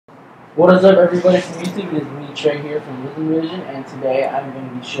What is up, everybody from YouTube? It is me, Trey, here from WisdomDivision, and today I'm going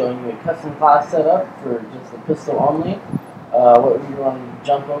to be showing you a custom class setup for just the pistol only. What we want to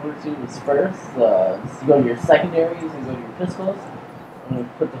jump over to is first, you go to your secondaries and go to your pistols. I'm going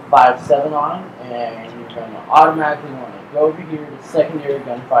to put the 5.7 on, and you're going to automatically want to go over here to secondary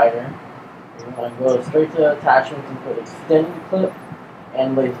gunfighter. You're going to go straight to attachments and put extended clip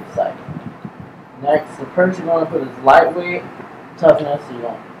and laser sight. Next, the perks you're going to put is lightweight, toughness, so you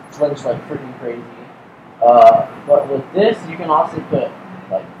don't flinch like freaking crazy. But with this, you can also put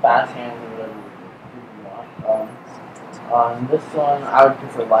like fast hands or whatever you want. On this one, I would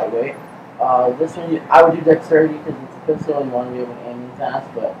prefer lightweight. This one, I would do dexterity because it's a pistol and you want to be able to aim fast.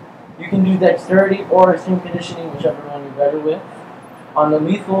 But you can do dexterity or extreme conditioning, whichever one you're better with. On the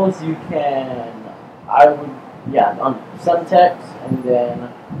lethals, you can. On some techs, and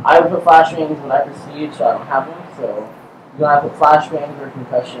then I would put flashbangs when I proceed, so I don't have them. So you don't have to put flashbangs or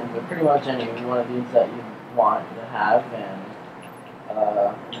concussions, or pretty much any one of these that you want to have, and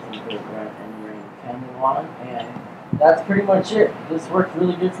you can put any ring camera on, and that's pretty much it. This worked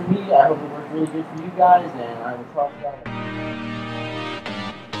really good for me. I hope it worked really good for you guys, and I will talk about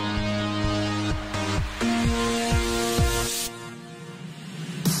it.